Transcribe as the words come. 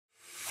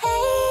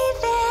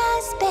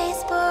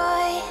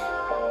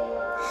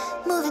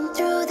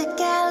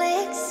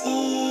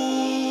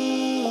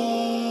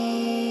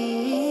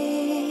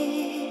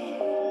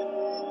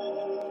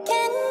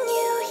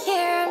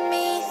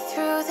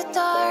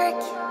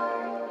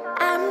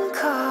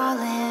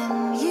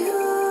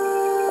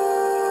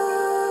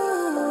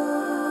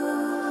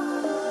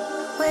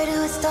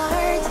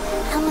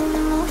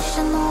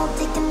mold,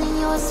 taken in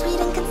your sweet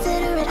and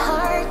considerate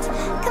heart.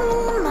 Come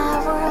into my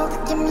world,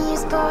 give me your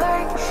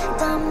spark.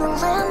 Time to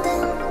land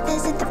and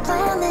visit the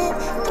planet.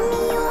 Give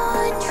me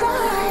your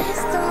try.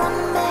 Still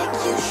I'ma make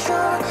you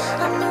sure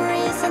I'm the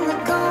reason to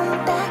come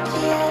back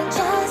here.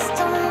 Just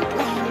don't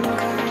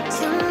linger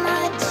too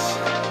much,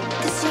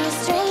 'cause you're a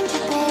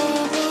stranger,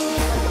 baby.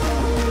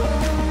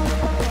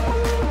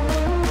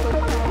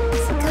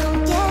 So come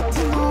get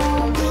to know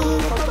me.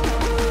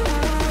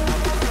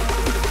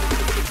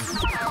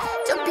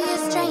 Don't be a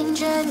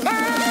stranger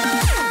now.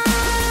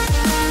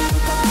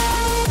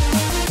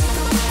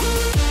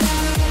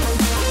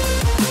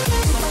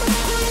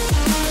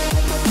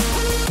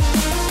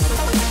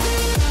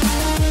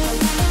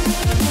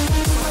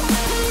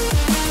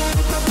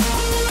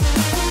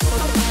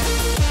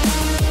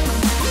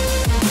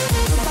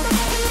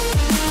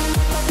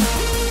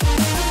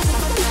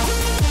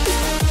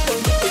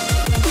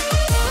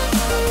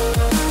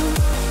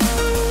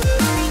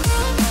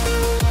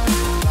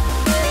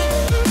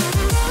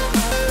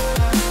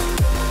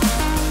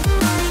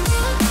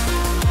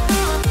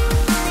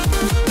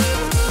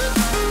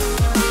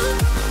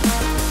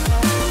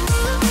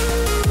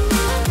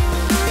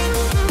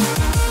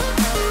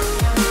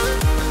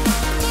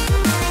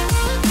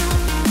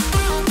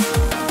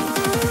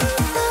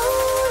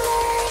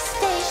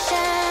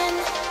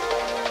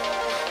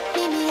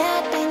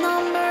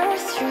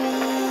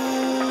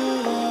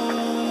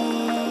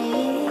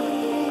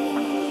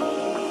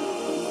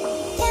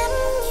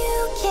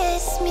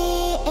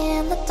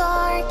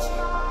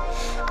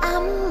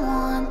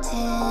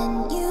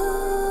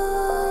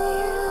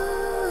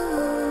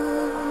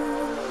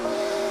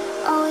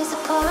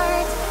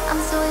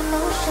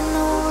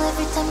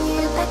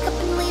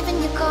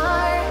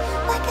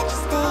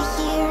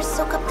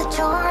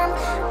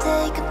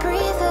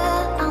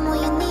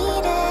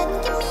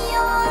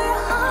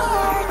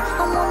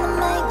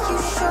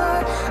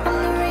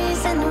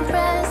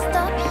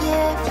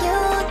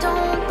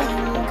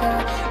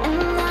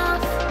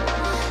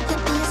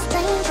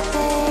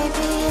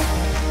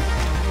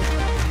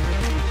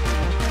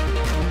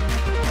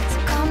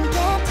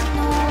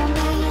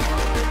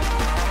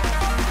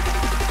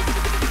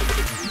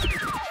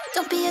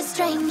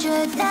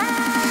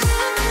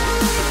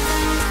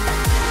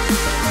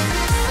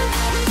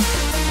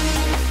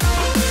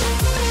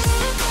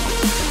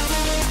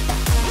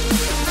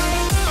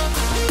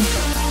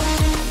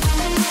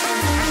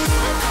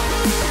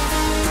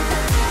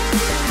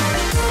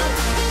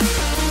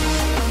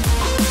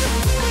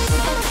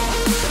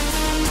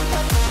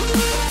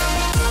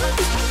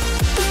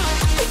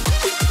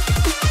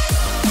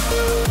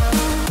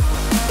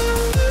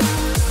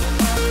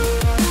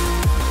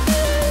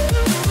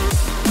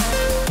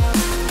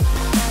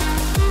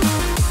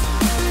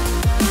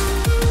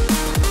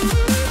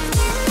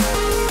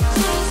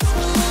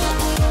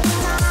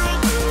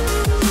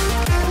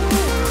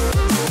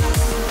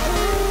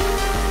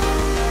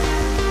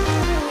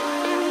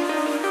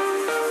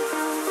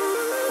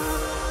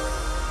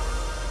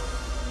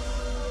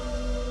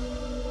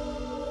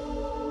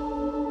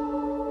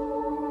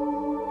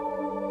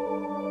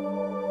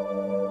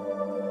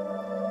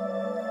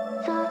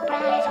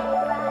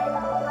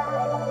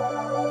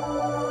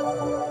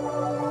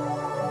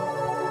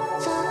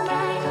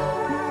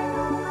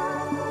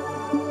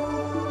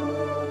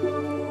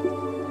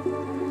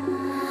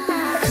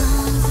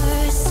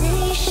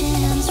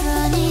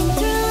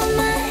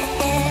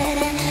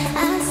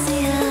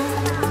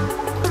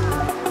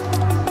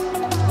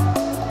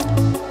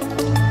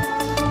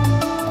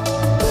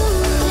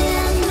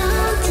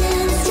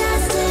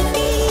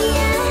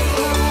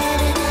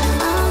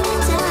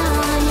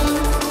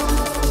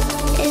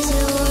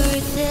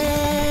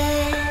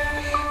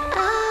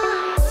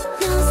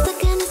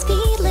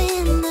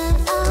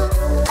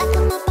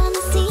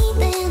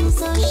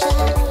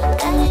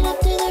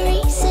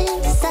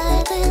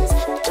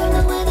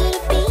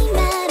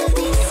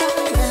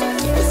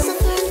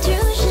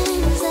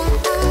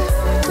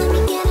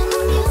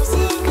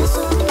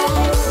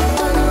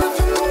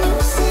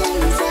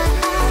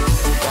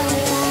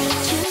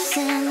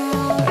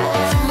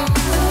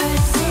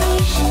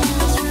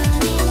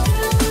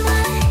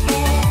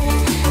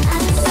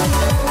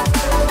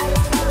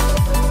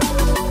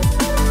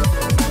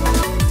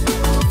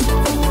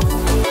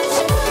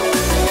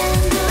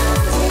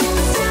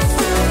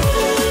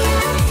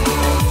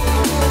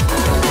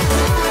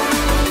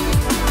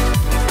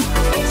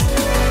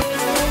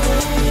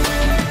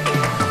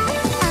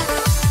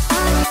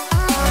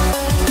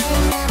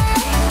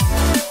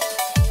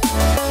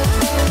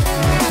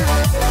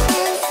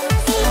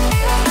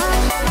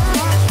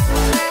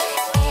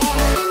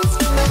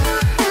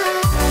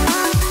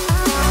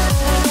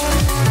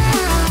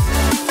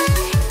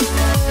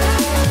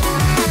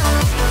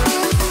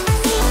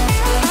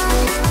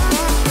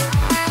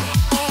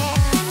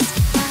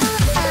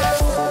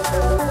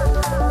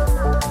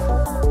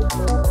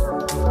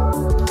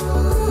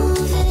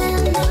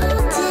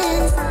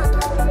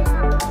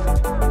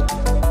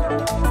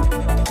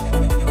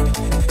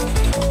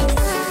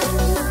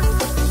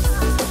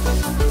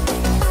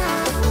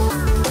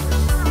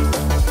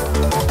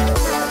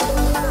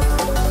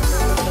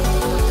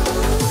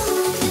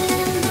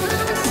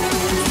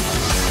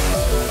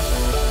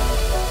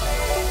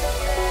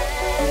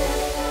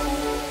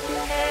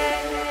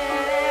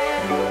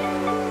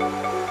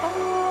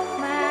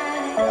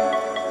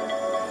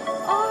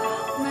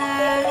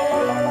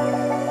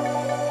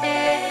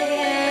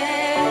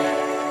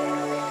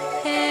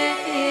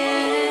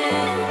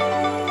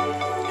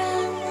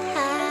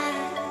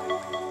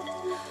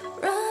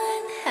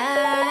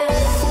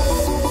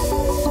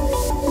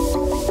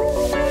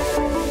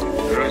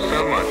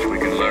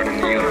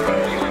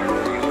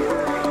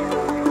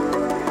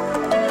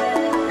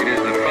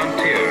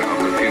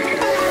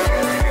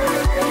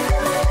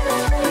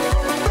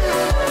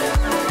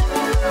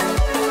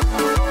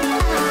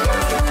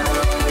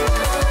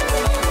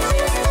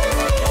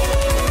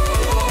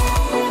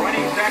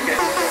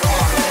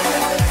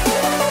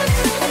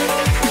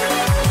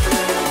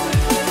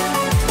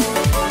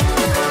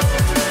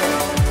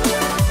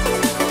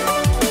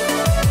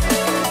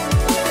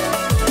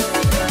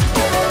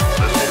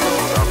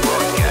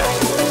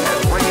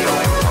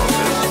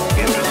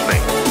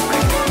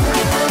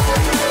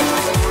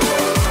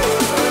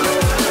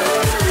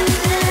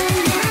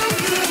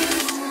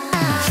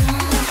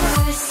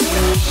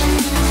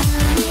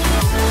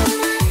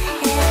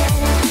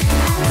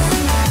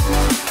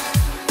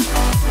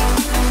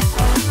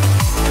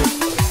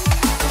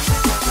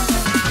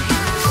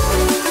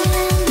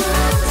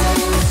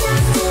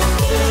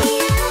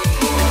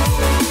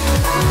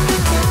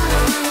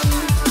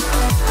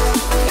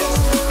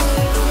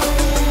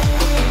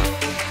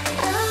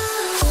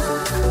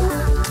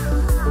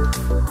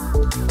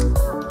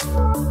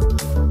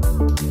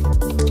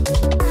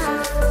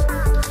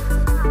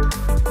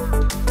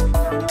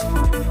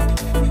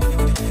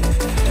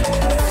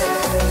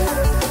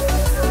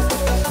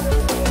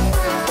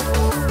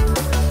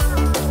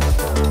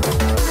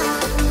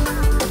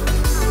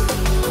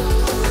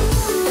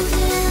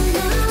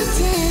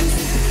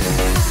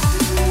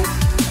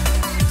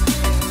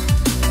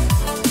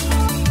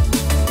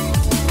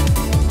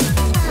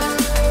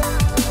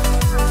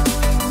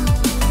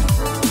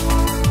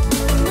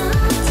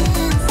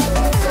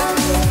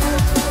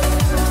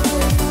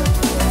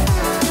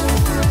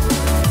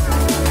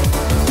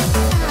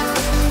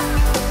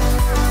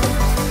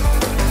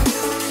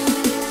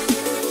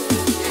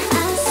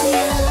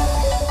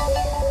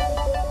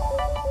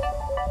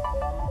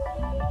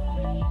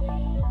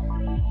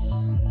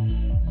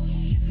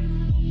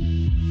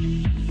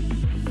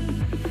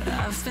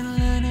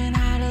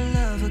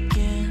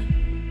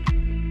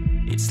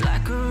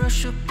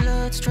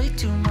 blood straight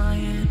to my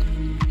head.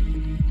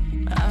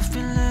 I've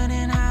been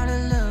learning how to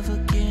love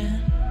again.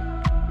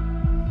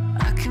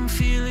 I can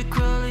feel it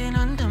crawling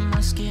under my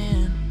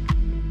skin.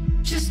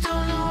 Just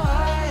don't know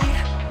why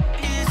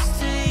it's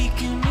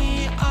taking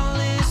me all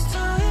this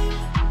time.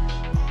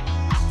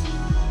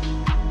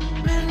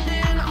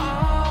 Mending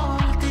all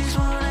these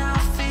worn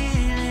out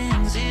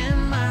feelings in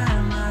my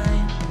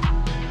mind.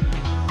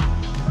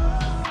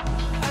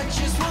 I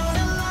just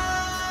wanna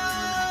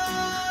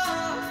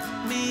love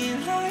me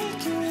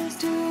like you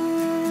do.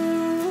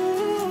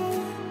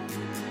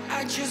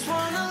 I just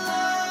wanna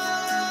love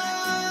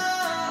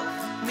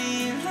me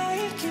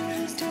like you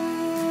do.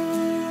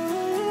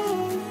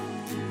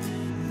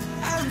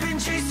 I've been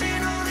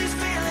chasing all these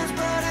feelings,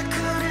 but I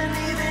couldn't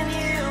even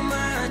hear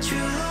my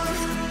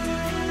truth.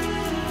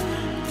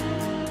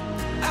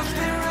 I've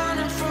been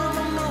running from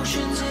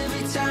emotions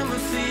every time I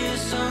feel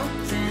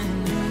something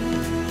new.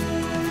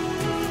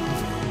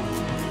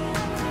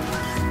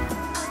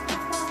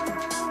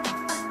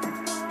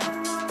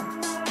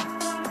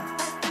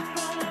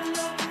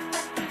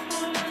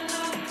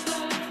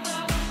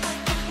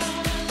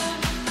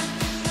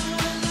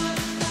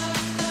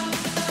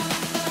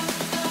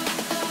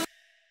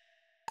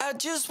 I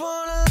just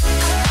wanna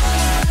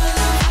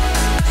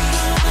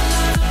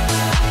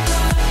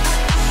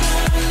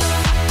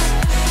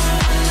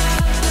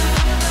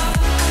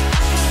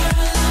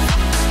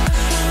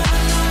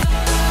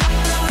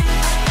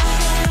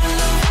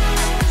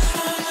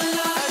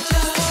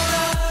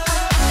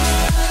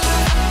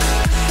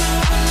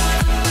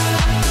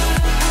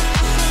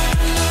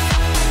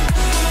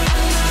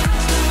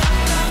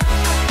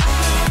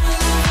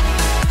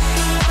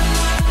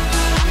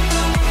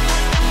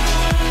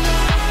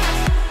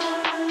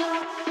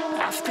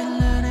I've been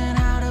learning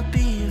how to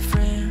be a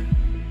friend.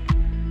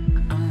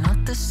 I'm not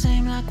the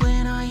same like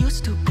when I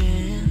used to be.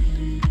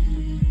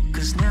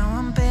 'Cause now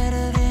I'm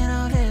better than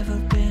I've ever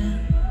been.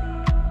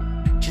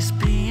 Just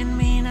being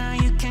me now,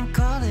 you can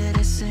call it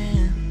a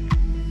sin.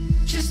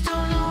 Just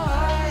don't know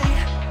why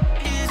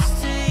it's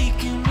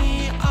taking me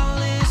all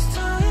this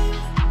time.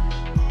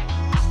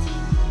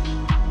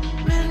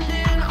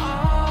 Mending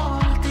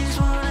all these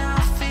worn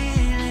out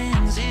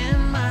feelings in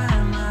my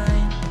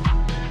mind.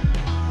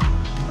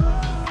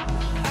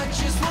 I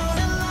just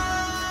wanna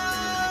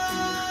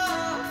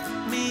love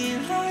me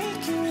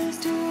like you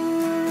do.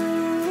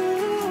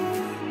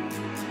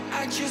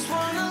 I just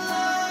wanna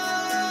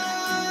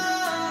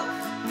love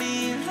me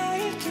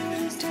like you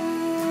do.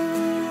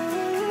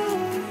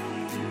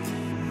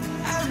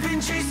 I've been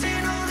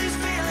chasing all these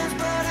feelings,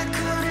 but I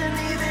couldn't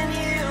even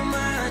hear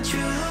my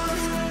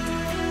truth.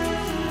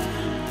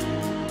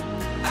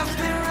 I've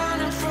been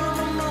running from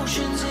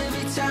emotions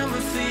every time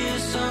I feel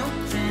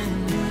something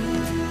new.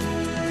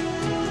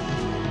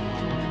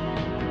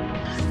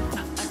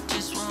 I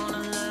just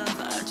wanna love,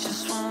 I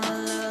just wanna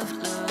love,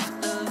 love,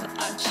 love.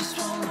 I just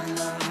wanna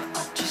love,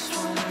 I just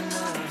wanna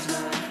love,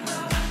 love,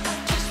 love. I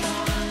just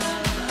wanna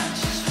love, I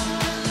just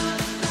wanna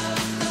love,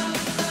 love,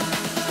 love,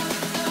 love.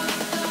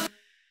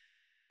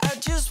 I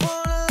just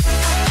wanna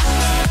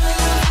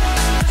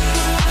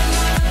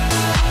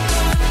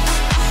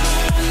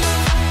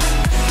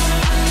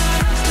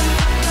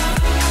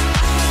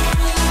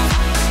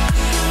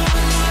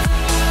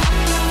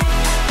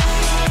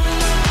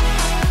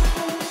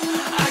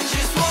I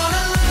just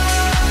wanna love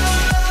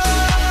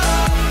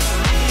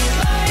me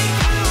like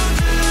you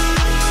do.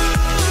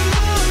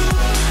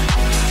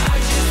 I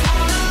just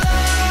wanna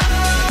love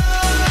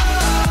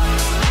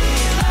me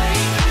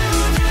like you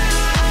do.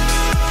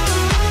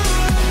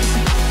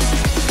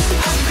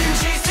 I've been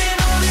chasing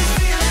all these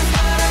feelings,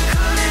 but I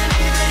couldn't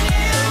even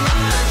hear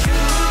my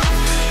truth.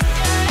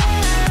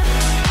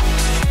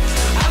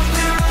 I've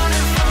been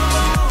running from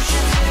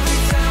emotions every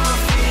time I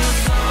feel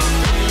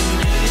something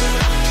new.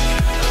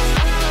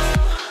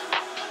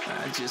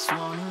 I just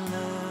wanna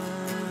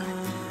love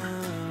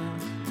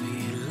me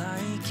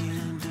like you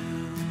do.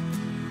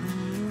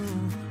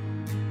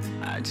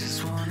 I just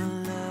wanna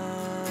love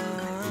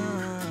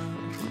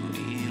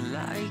me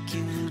like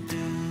you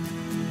do.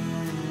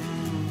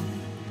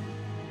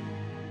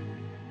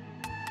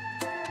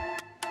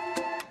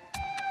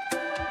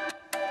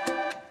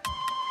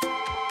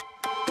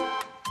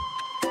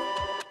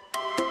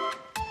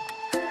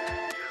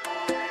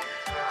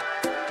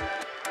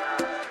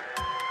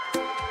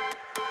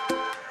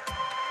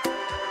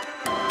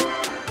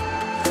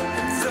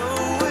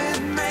 Though it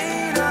may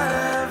not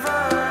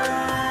ever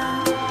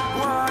end,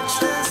 watch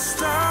the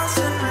stars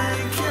and rain.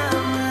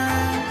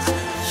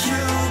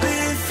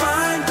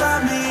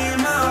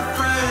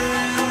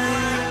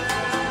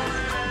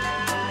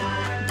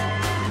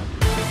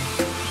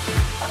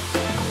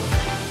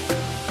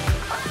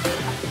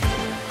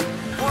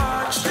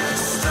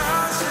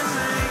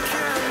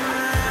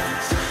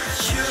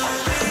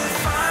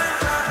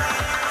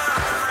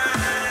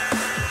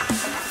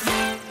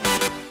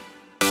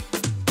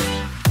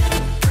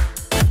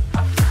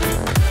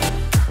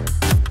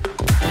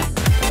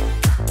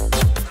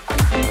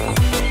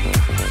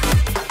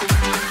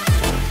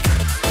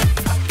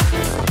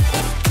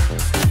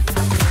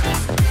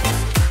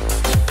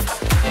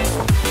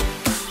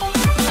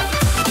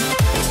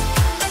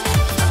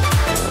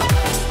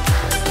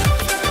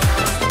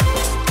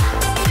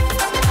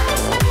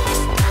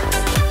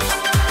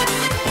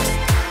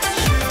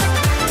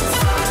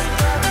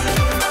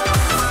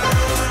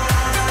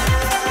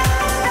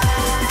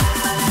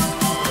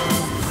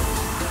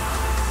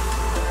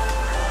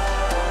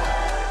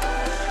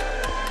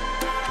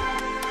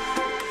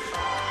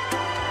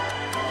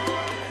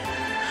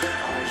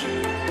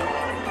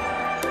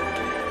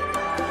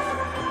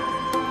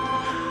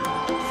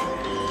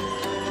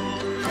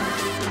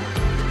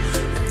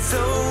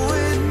 Though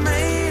it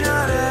may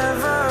not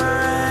ever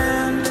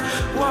end,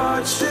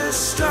 watch the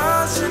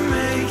stars and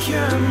make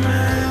your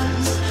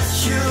amends.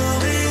 You'll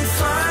be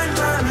fine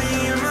by me,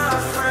 my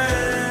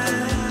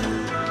friend.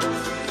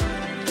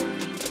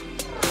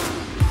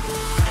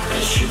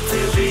 Should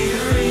there be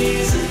a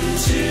reason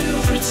to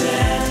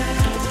pretend?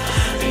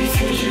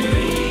 Because you're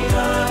really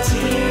my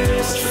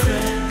dearest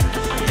friend.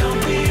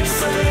 Don't be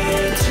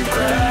afraid to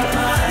grab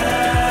my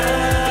hand.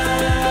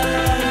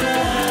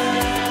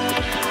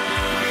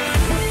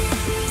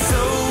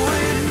 Though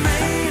it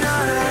may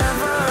not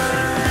ever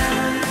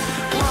end,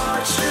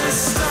 watch the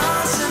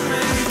stars and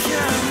make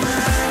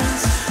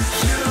amends.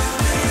 You'll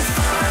be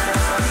fine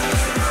by me,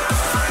 my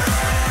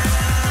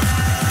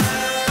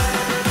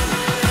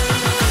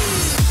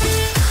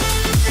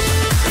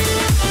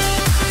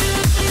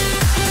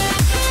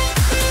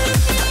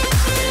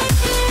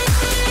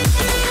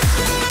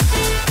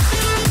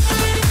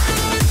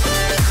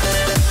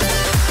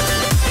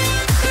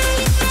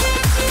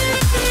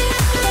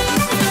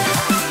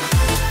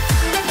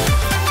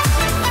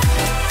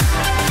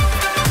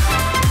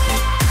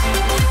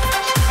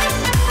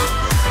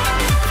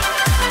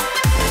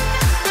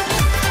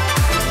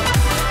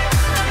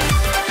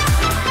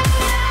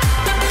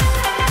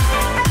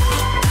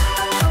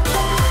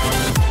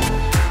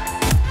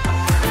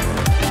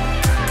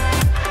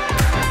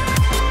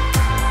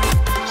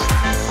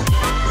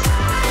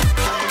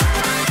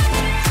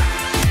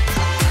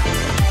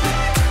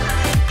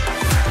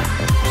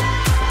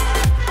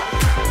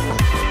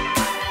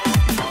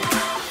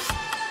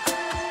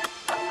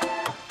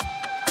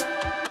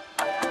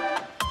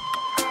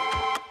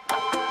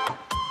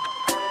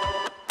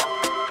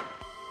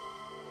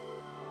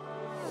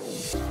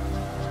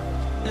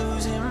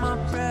losing my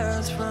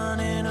breath,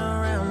 running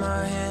around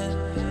my head.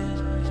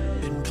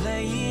 Been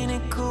playing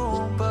it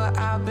cool, but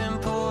I've been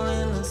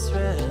pulling the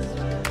thread.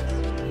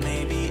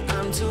 Maybe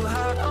I'm too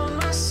hard on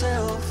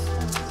myself,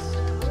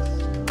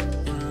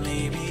 and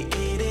maybe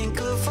it ain't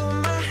good for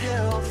my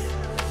health.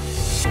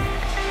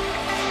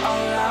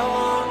 All I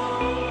want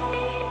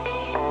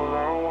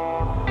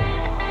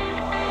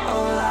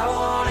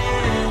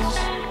is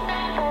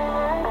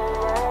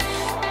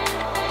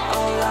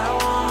all I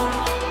want.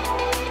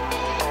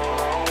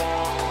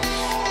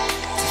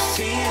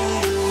 Feel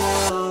your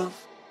love,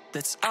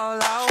 that's all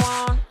I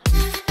want.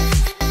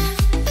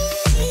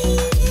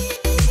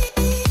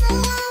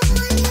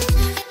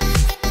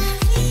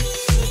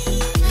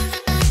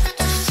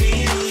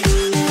 Feel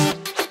your love.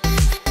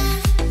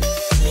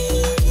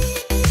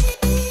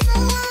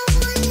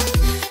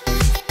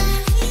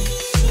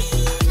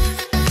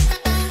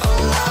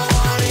 All I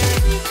want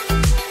is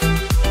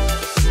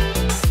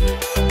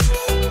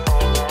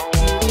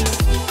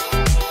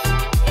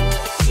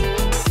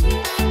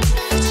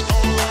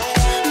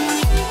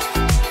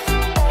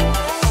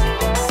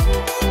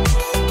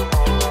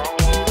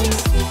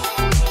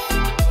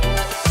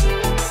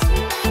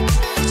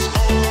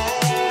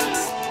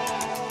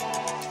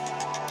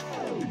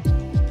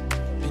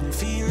been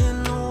feeling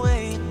the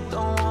weight,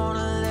 don't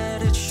wanna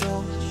let it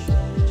show.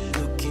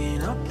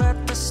 Looking up at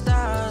the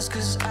stars,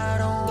 'cause I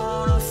don't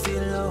wanna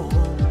feel low.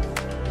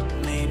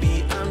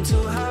 Maybe I'm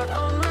too hard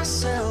on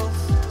myself,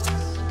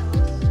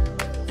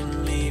 and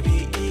maybe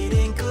it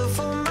ain't good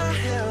for my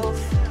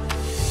health.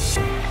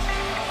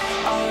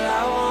 All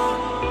I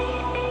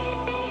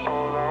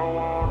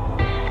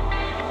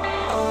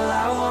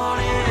want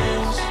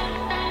is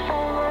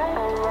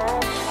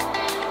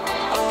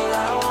all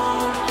I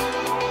want.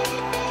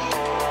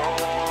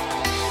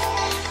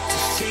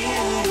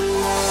 Feel your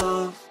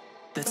love,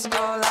 that's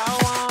all I want.